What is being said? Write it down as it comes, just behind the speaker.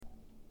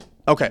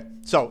Okay,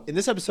 so in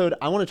this episode,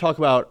 I want to talk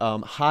about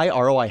high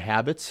ROI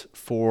habits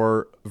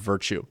for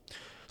virtue.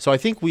 So I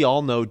think we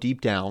all know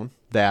deep down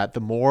that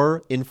the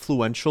more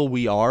influential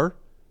we are,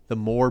 the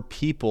more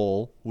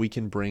people we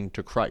can bring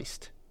to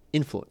Christ.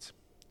 Influence.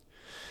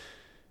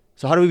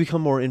 So how do we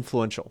become more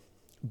influential?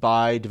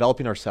 By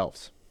developing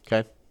ourselves,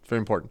 okay? Very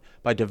important.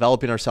 By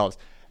developing ourselves.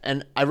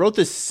 And I wrote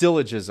this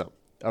syllogism,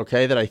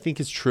 okay, that I think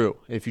is true.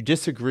 If you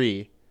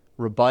disagree,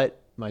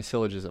 rebut my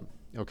syllogism,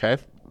 okay?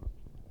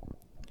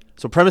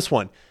 So premise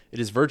 1, it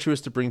is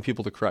virtuous to bring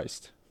people to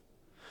Christ.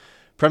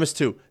 Premise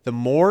 2, the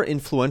more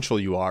influential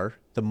you are,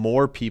 the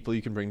more people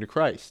you can bring to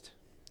Christ.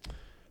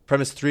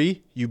 Premise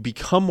 3, you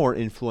become more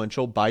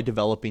influential by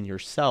developing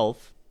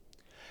yourself.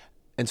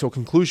 And so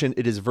conclusion,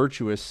 it is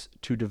virtuous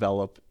to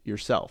develop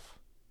yourself.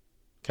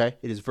 Okay?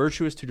 It is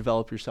virtuous to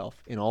develop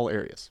yourself in all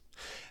areas.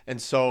 And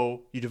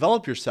so you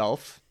develop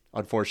yourself,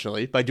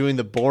 unfortunately, by doing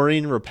the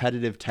boring,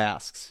 repetitive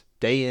tasks,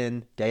 day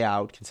in, day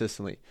out,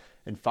 consistently.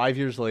 And 5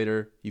 years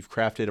later, you've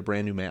crafted a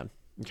brand new man.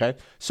 Okay?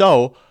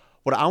 So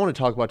what I want to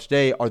talk about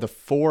today are the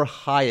 4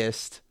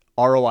 highest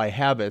ROI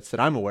habits that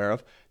I'm aware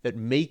of that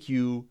make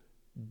you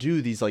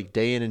do these like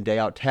day in and day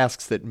out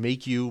tasks that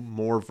make you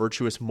more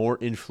virtuous, more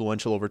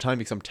influential over time.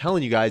 Because I'm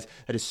telling you guys,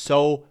 that is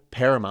so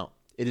paramount.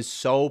 It is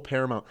so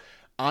paramount.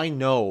 I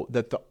know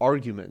that the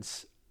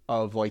arguments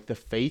of like the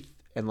faith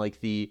and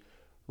like the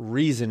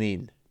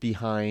reasoning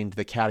behind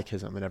the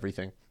catechism and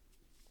everything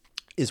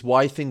is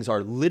why things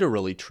are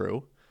literally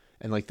true.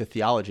 And like the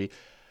theology,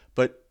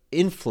 but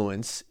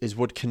influence is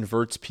what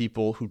converts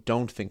people who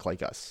don't think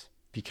like us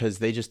because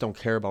they just don't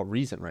care about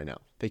reason right now.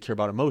 They care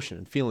about emotion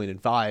and feeling and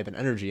vibe and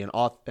energy and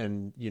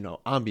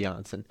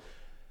ambiance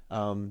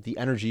and the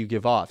energy you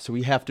give off. So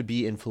we have to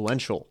be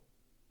influential.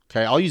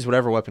 Okay, I'll use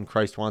whatever weapon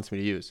Christ wants me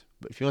to use,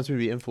 but if he wants me to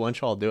be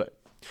influential, I'll do it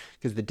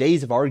because the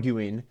days of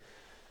arguing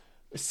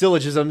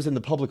syllogisms in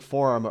the public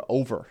forum are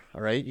over. All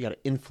right, you got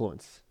to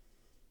influence.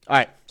 All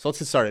right, so let's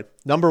get started.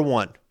 Number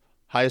 1.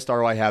 Highest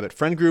ROI habit.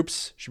 Friend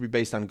groups should be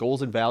based on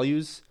goals and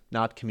values,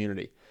 not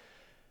community.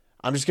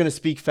 I'm just going to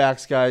speak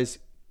facts, guys.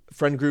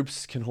 Friend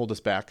groups can hold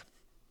us back.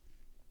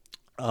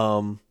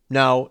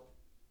 Now,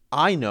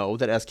 I know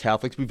that as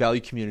Catholics, we value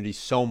community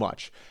so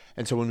much.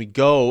 And so when we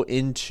go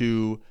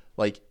into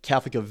like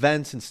Catholic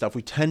events and stuff,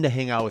 we tend to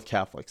hang out with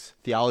Catholics.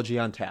 Theology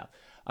on tap.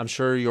 I'm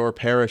sure your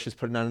parish is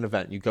putting on an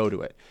event. You go to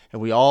it. And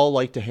we all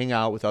like to hang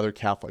out with other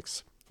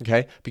Catholics,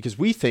 okay? Because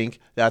we think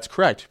that's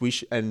correct.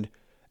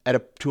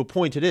 To a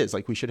point it is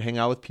like we should hang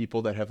out with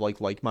people that have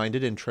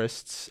like-minded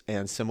interests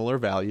and similar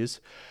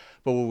values.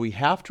 But what we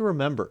have to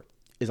remember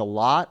is a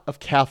lot of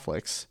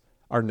Catholics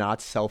are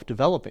not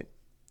self-developing.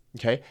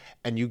 Okay?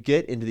 And you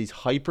get into these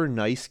hyper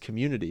nice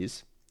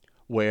communities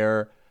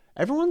where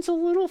everyone's a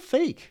little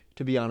fake,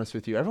 to be honest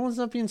with you. Everyone's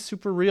not being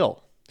super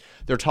real.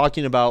 They're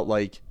talking about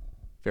like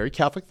very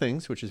Catholic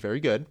things, which is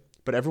very good,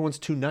 but everyone's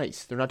too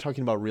nice. They're not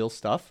talking about real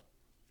stuff.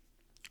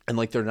 And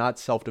like they're not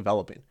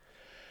self-developing.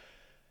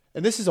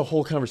 And this is a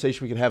whole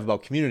conversation we can have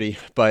about community,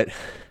 but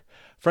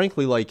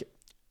frankly, like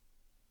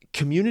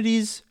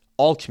communities,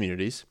 all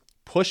communities,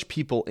 push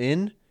people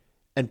in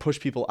and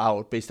push people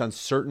out based on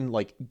certain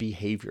like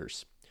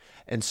behaviors.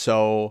 And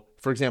so,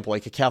 for example,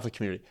 like a Catholic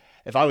community,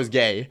 if I was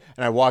gay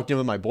and I walked in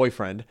with my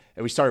boyfriend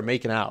and we started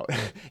making out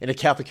in a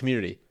Catholic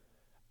community,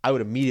 I would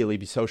immediately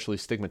be socially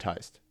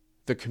stigmatized.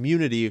 The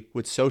community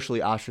would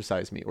socially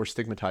ostracize me or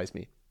stigmatize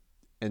me.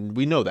 And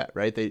we know that,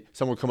 right?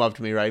 Someone would come up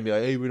to me, right, and be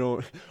like, "Hey, we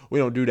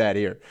don't do that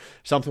here."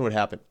 Something would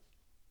happen.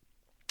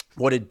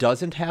 What it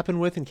doesn't happen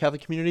with in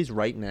Catholic communities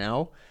right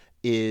now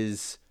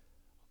is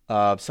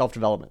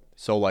self-development.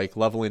 So like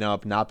leveling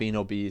up, not being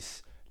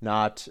obese,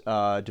 not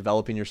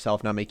developing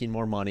yourself, not making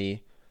more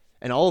money.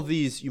 And all of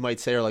these you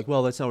might say are like,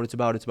 well, that's not what it's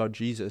about. It's about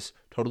Jesus.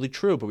 Totally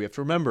true. But we have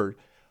to remember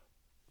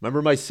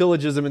my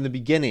syllogism in the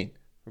beginning,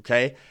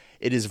 okay?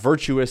 It is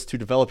virtuous to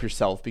develop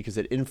yourself because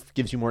it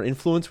gives you more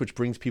influence, which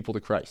brings people to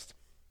Christ.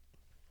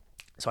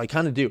 So I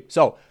kind of do.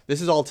 So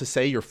this is all to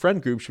say your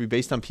friend group should be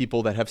based on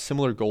people that have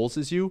similar goals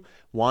as you,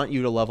 want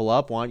you to level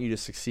up, want you to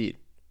succeed,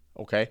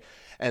 okay?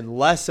 And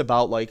less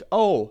about like,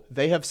 oh,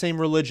 they have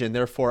same religion,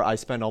 therefore I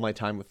spend all my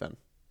time with them,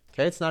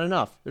 okay? It's not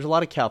enough. There's a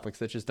lot of Catholics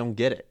that just don't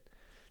get it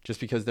just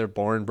because they're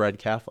born bred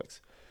Catholics,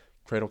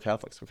 cradle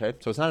Catholics, okay?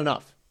 So it's not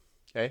enough,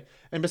 okay?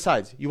 And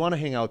besides, you want to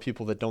hang out with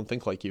people that don't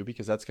think like you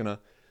because that's gonna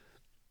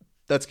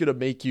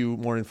make you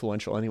more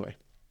influential anyway.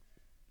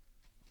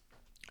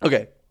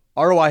 Okay.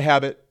 ROI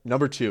habit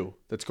number 2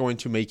 that's going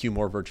to make you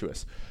more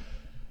virtuous.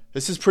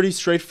 This is pretty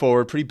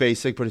straightforward, pretty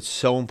basic, but it's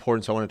so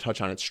important, so I want to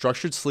touch on it.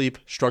 Structured sleep,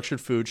 structured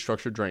food,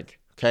 structured drink.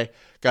 Okay?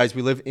 Guys,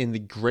 we live in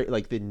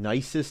the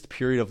nicest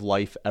period of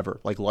life ever.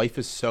 Like life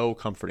is so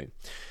comforting.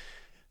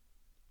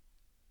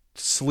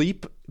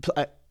 Sleep,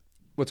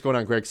 what's going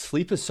on, Greg?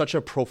 Sleep is such a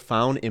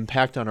profound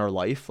impact on our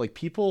life. Like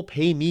people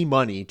pay me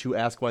money to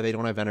ask why they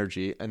don't have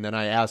energy. And then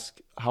I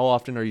ask, how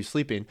often are you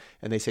sleeping?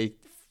 And they say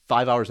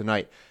 5 hours a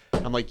night.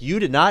 I'm like, you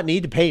did not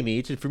need to pay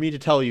me for me to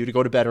tell you to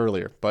go to bed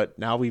earlier, but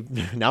now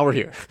we're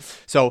here.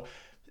 So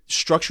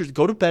structured,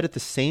 go to bed at the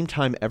same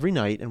time every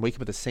night and wake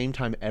up at the same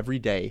time every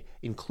day,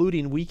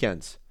 including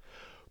weekends.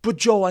 but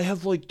Joe, I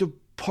have like the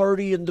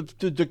party and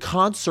the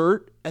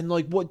concert and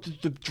like what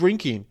the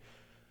drinking.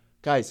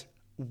 Guys,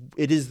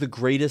 it is the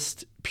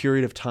greatest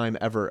period of time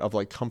ever of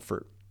like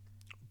comfort.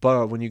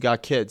 But when you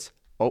got kids,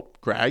 oh,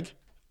 Greg,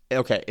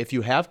 okay, if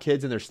you have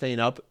kids and they're staying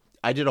up,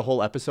 I did a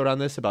whole episode on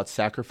this about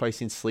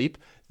sacrificing sleep.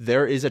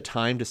 There is a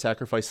time to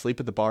sacrifice sleep,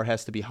 but the bar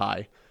has to be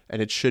high,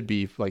 and it should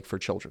be like for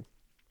children.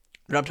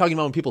 And I'm talking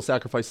about when people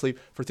sacrifice sleep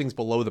for things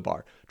below the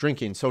bar,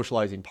 drinking,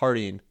 socializing,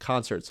 partying,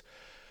 concerts.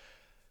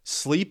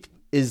 Sleep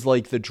is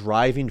like the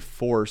driving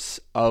force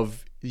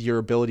of your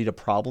ability to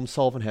problem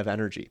solve and have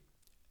energy.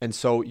 And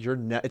so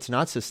it's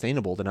not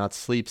sustainable to not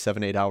sleep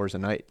 7-8 hours a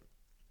night.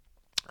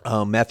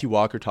 Matthew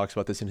Walker talks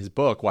about this in his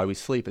book, Why We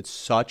Sleep. It's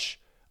such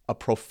a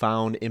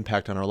profound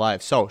impact on our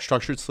lives. So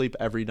structured sleep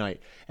every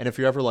night. And if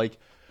you're ever like,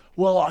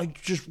 well, I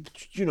just,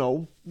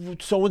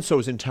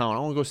 so-and-so's in town, I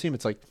want to go see him.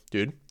 It's like,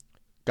 dude,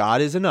 God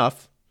is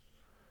enough.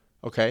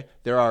 Okay.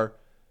 There are,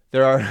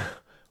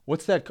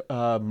 what's that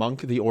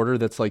monk, the order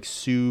that's like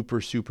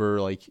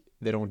super, like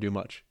they don't do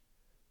much?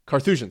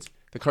 Carthusians.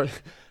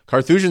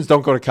 Carthusians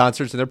don't go to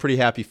concerts and they're pretty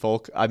happy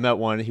folk. I met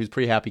one. He was a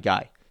pretty happy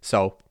guy.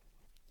 So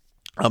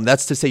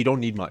that's to say you don't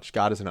need much.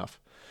 God is enough.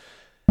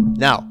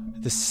 Now,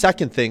 the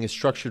second thing is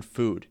structured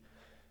food.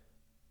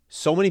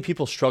 So many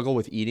people struggle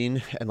with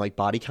eating and like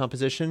body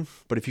composition,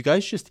 but if you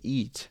guys just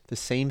eat the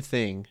same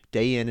thing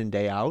day in and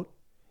day out,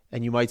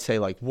 and you might say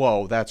like,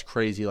 whoa, that's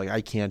crazy. Like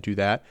I can't do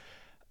that.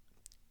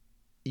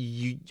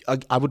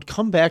 I would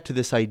come back to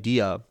this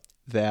idea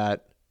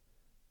that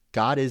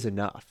God is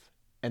enough.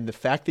 And the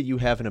fact that you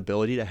have an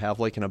ability to have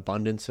like an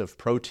abundance of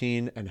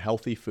protein and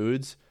healthy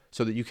foods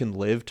so that you can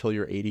live till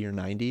you're 80 or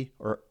 90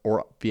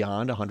 or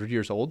beyond 100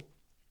 years old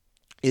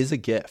is a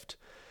gift.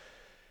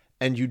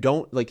 And you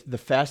don't like the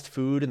fast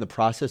food and the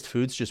processed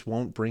foods just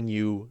won't bring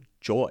you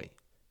joy.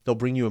 They'll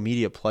bring you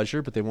immediate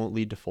pleasure, but they won't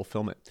lead to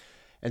fulfillment.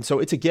 And so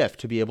it's a gift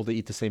to be able to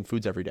eat the same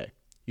foods every day.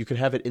 You could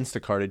have it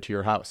Instacarted to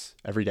your house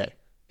every day.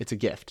 It's a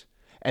gift.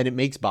 And it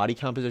makes body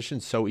composition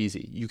so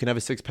easy. You can have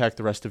a six-pack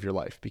the rest of your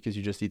life because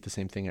you just eat the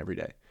same thing every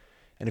day.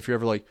 And if you're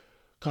ever like,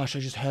 gosh, I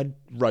just had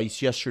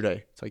rice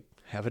yesterday. It's like,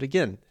 have it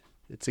again.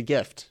 It's a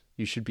gift.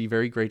 You should be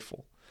very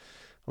grateful.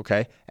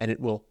 Okay? And it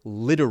will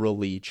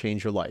literally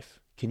change your life.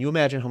 Can you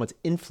imagine how much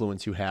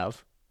influence you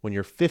have when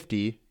you're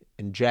 50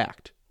 and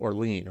jacked or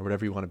lean or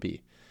whatever you want to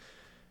be?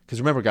 Because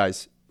remember,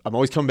 guys, I'm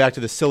always coming back to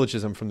the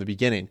syllogism from the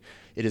beginning.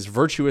 It is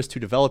virtuous to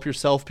develop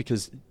yourself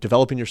because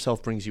developing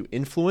yourself brings you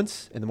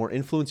influence. And the more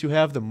influence you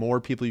have, the more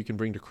people you can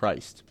bring to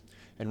Christ.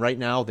 And right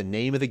now, the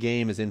name of the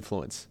game is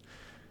influence.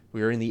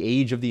 We are in the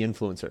age of the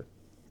influencer.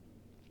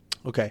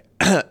 Okay.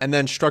 And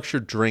then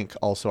structured drink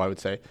also, I would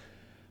say.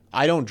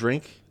 I don't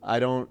drink.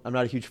 I'm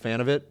not a huge fan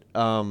of it.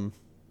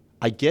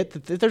 I get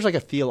that there's like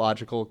a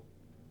theological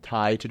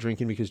tie to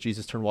drinking because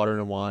Jesus turned water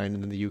into wine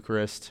and then the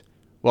Eucharist.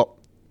 Well,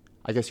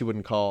 I guess you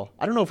wouldn't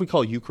I don't know if we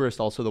call Eucharist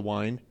also the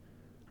wine.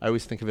 I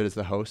always think of it as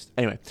the host.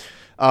 Anyway,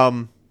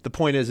 the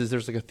point is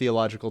there's like a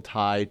theological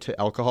tie to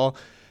alcohol.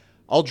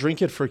 I'll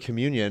drink it for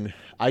communion.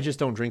 I just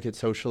don't drink it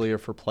socially or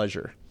for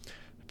pleasure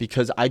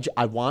because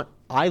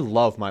I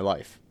love my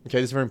life. Okay,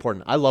 this is very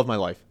important. I love my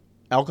life.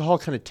 Alcohol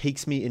kind of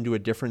takes me into a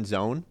different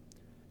zone,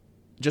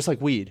 just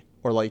like weed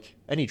or like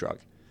any drug.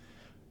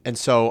 And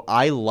so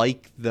I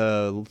like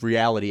the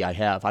reality I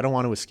have. I don't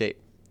want to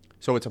escape.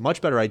 So it's a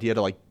much better idea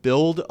to like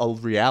build a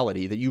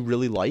reality that you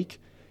really like.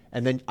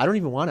 And then I don't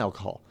even want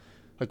alcohol.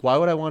 Like, why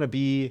would I want to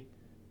be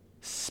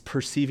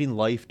perceiving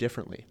life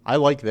differently? I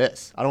like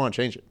this. I don't want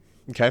to change it.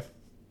 Okay.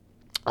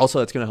 Also,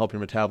 that's going to help your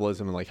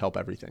metabolism and like help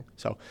everything.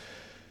 So,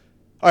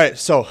 all right.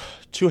 So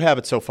 2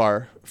 habits so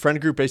far: friend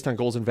group based on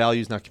goals and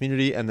values, not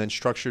community, and then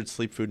structured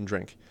sleep, food, and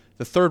drink.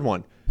 The third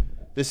one,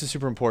 this is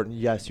super important.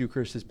 Yes.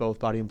 Eucharist is both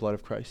body and blood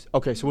of Christ.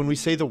 Okay. So when we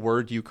say the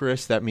word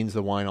Eucharist, that means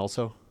the wine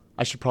also.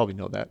 I should probably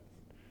know that.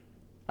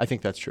 I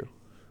think that's true.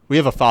 We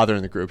have a father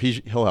in the group.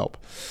 He'll help.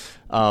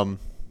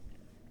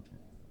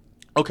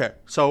 Okay,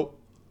 so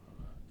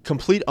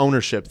complete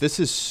ownership. This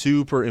is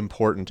super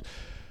important.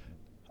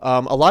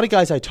 A lot of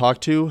guys I talk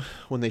to,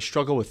 when they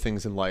struggle with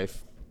things in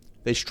life,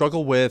 they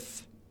struggle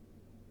with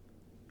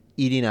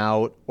eating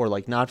out or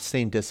like not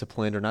staying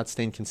disciplined or not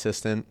staying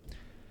consistent.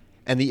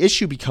 And the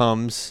issue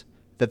becomes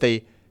that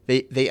they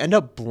end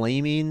up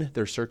blaming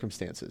their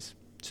circumstances.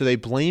 So they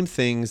blame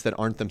things that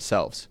aren't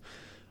themselves.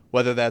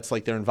 Whether that's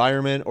like their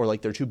environment or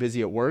like they're too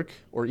busy at work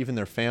or even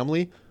their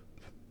family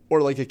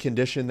or like a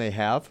condition they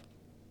have.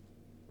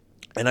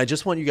 And I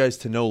just want you guys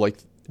to know, like,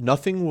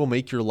 nothing will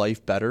make your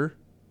life better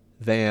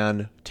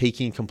than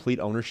taking complete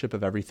ownership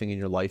of everything in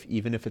your life,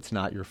 even if it's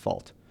not your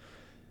fault.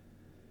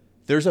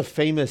 There's a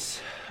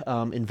famous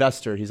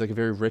investor. He's like a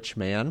very rich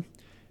man.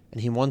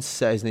 And he once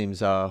said, his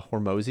name's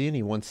Hormozy, and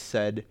he once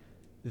said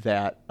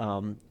that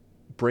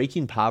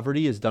breaking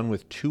poverty is done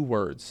with 2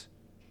 words: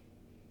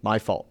 my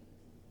fault.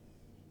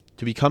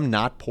 To become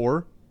not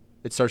poor,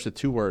 it starts with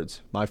 2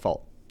 words: my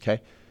fault.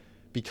 Okay?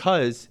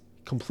 Because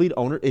complete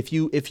owner, if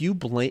you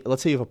blame,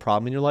 let's say you have a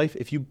problem in your life,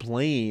 if you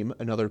blame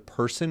another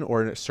person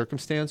or a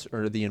circumstance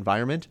or the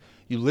environment,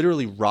 you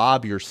literally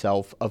rob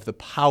yourself of the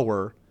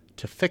power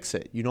to fix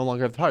it. You no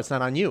longer have the power. It's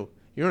not on you.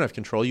 You don't have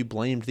control. You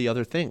blamed the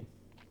other thing.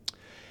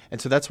 And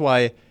so that's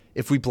why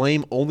if we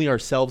blame only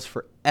ourselves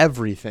for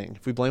everything,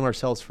 if we blame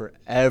ourselves for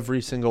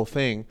every single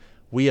thing,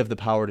 we have the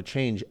power to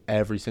change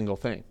every single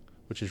thing,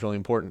 which is really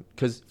important.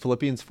 Because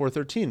Philippians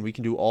 4:13, we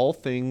can do all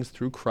things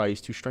through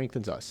Christ who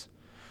strengthens us.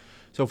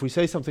 So if we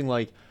say something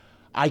like,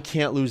 I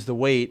can't lose the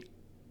weight,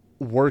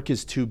 work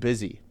is too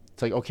busy.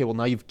 It's like, okay, well,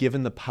 now you've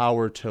given the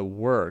power to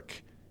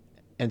work.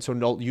 And so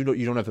no, you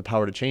don't have the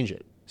power to change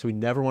it. So we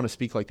never want to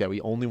speak like that.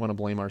 We only want to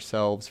blame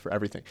ourselves for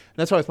everything. And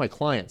that's why with my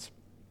clients,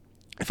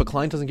 if a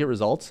client doesn't get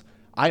results,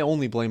 I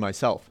only blame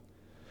myself.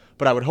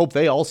 But I would hope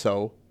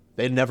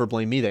they'd never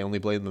blame me. They only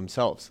blame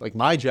themselves. Like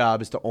my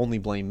job is to only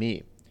blame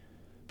me.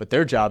 But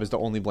their job is to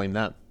only blame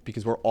them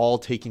because we're all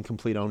taking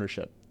complete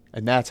ownership.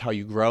 And that's how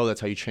you grow.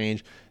 That's how you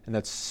change. And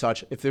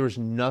if there was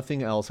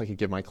nothing else I could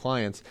give my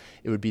clients,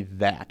 it would be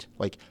that.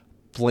 Like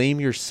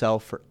blame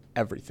yourself for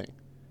everything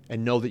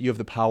and know that you have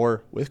the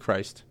power with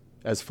Christ,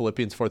 as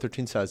Philippians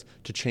 4:13 says,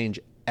 to change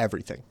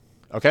everything.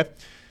 Okay?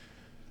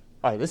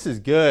 All right, this is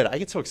good. I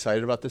get so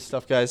excited about this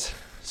stuff, guys.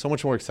 So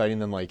much more exciting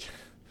than like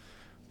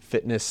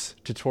fitness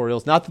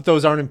tutorials. Not that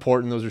those aren't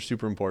important. Those are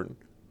super important.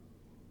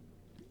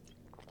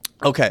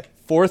 Okay,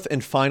 fourth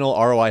and final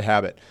ROI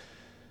habit.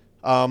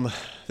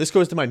 This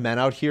goes to my men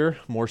out here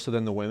more so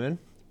than the women,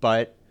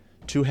 but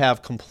to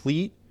have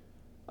complete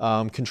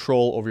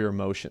control over your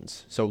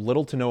emotions. So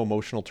little to no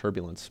emotional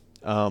turbulence.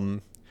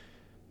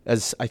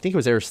 As I think it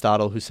was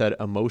Aristotle who said,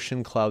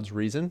 emotion clouds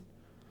reason.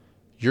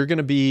 You're going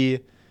to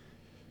be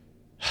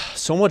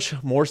so much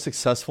more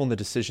successful in the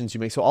decisions you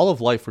make. So all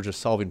of life, we're just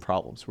solving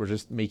problems. We're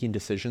just making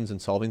decisions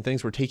and solving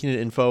things. We're taking in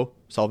info,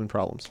 solving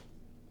problems.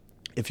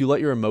 If you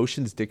let your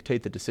emotions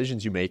dictate the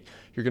decisions you make,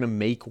 you're going to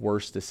make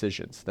worse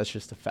decisions. That's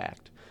just a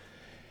fact.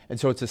 And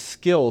so it's a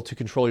skill to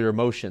control your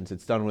emotions.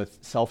 It's done with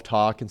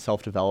self-talk and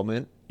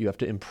self-development. You have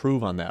to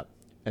improve on that.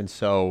 And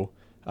so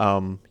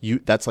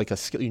that's like a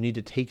skill. You need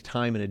to take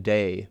time in a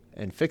day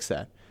and fix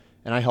that.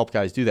 And I help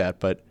guys do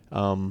that, but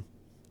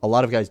a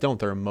lot of guys don't.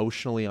 They're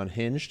emotionally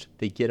unhinged.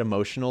 They get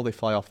emotional. They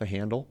fly off the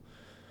handle.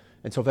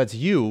 And so if that's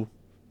you,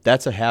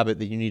 that's a habit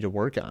that you need to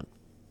work on.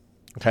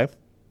 Okay?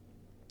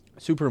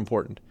 Super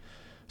important.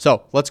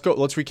 So let's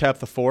recap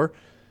the 4.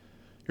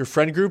 Your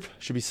friend group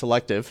should be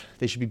selective.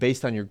 They should be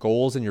based on your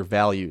goals and your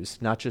values,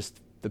 not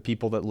just the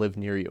people that live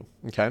near you.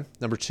 Okay?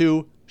 Number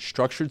 2,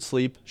 structured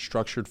sleep,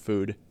 structured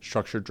food,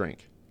 structured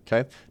drink.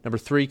 Okay? Number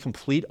 3,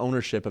 complete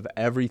ownership of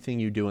everything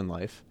you do in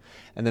life.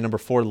 And then number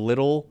 4,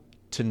 little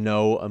to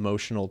no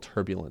emotional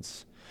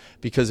turbulence.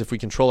 Because if we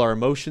control our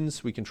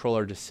emotions, we control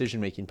our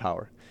decision-making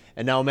power.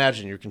 And now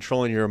imagine you're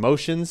controlling your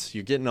emotions,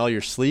 you're getting all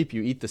your sleep,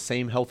 you eat the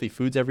same healthy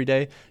foods every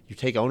day, you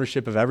take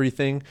ownership of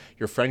everything,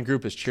 your friend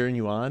group is cheering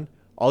you on.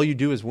 All you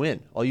do is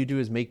win. All you do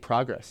is make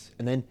progress.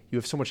 And then you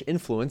have so much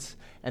influence,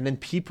 and then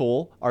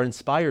people are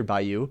inspired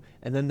by you,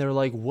 and then they're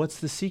like, what's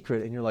the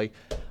secret? And you're like,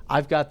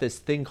 I've got this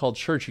thing called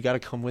church. You got to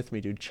come with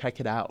me, dude. Check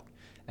it out.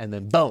 And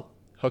then boom,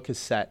 hook is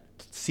set.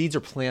 Seeds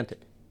are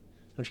planted.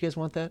 Don't you guys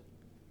want that?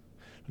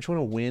 Don't you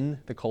want to win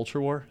the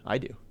culture war? I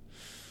do.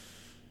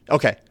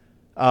 Okay.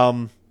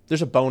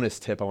 There's a bonus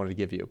tip I wanted to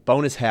give you.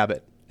 Bonus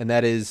habit. And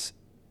that is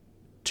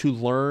to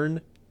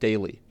learn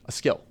daily. A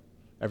skill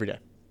every day.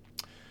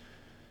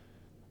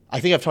 I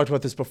think I've talked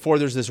about this before.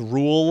 There's this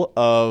rule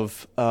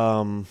of,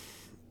 I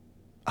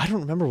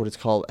don't remember what it's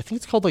called. I think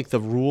it's called like the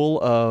rule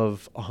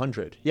of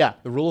 100. Yeah,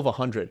 the rule of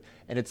 100.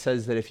 And it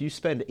says that if you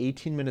spend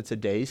 18 minutes a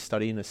day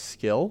studying a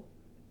skill,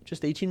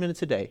 just 18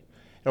 minutes a day,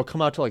 it'll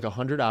come out to like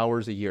 100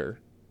 hours a year.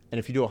 And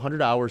if you do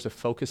 100 hours of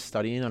focused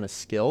studying on a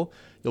skill,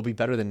 you'll be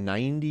better than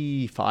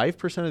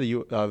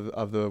 95%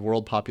 of the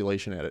world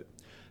population at it.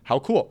 How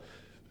cool.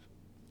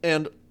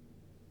 And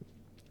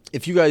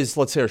if you guys,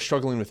 let's say, are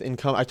struggling with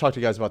income, I talk to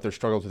guys about their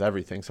struggles with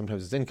everything.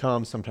 Sometimes it's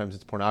income, sometimes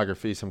it's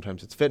pornography,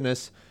 sometimes it's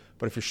fitness.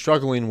 But if you're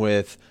struggling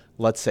with,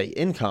 let's say,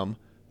 income,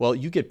 well,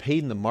 you get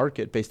paid in the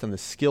market based on the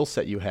skill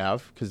set you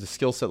have, because the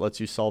skill set lets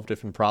you solve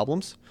different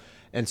problems.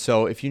 And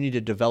so if you need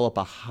to develop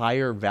a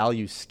higher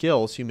value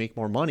skill so you make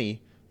more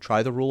money,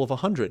 try the rule of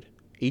 100,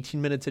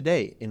 18 minutes a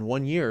day in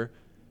 1 year.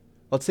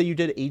 Let's say you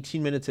did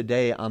 18 minutes a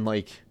day on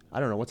like, I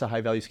don't know, what's a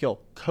high value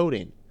skill?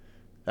 Coding.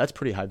 That's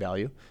pretty high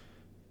value.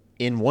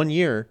 In 1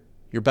 year,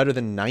 you're better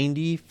than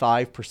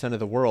 95% of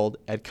the world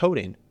at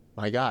coding.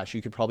 My gosh,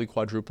 you could probably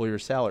quadruple your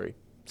salary.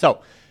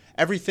 So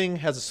everything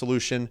has a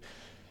solution.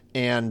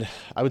 And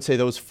I would say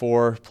those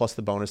 4 plus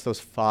the bonus, those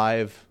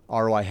 5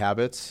 ROI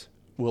habits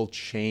will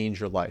change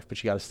your life,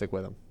 but you got to stick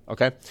with them.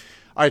 Okay.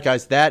 All right,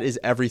 guys, that is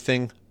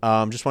everything.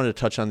 Just wanted to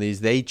touch on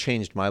these. They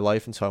changed my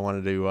life. And so I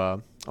wanted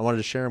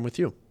to share them with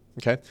you.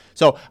 Okay.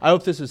 So I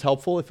hope this was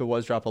helpful. If it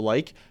was, drop a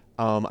like.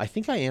 I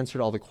think I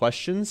answered all the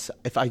questions.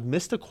 If I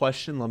missed a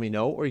question, let me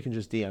know, or you can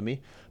just DM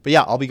me. But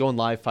yeah, I'll be going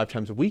live 5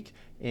 times a week.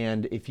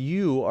 And if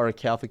you are a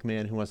Catholic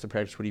man who wants to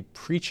practice what he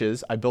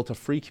preaches, I built a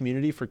free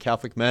community for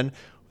Catholic men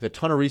with a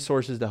ton of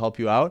resources to help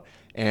you out.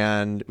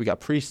 And we got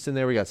priests in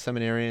there, we got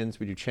seminarians,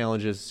 we do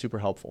challenges, super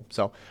helpful.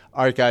 So,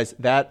 all right, guys,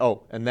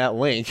 and that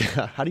link,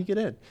 how do you get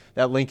in?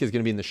 That link is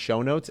going to be in the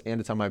show notes, and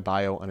it's on my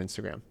bio on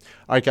Instagram.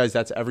 All right, guys,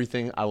 that's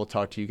everything. I will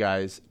talk to you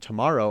guys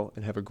tomorrow,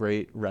 and have a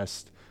great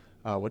rest.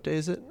 What day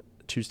is it?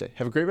 Tuesday.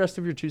 Have a great rest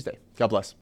of your Tuesday. God bless.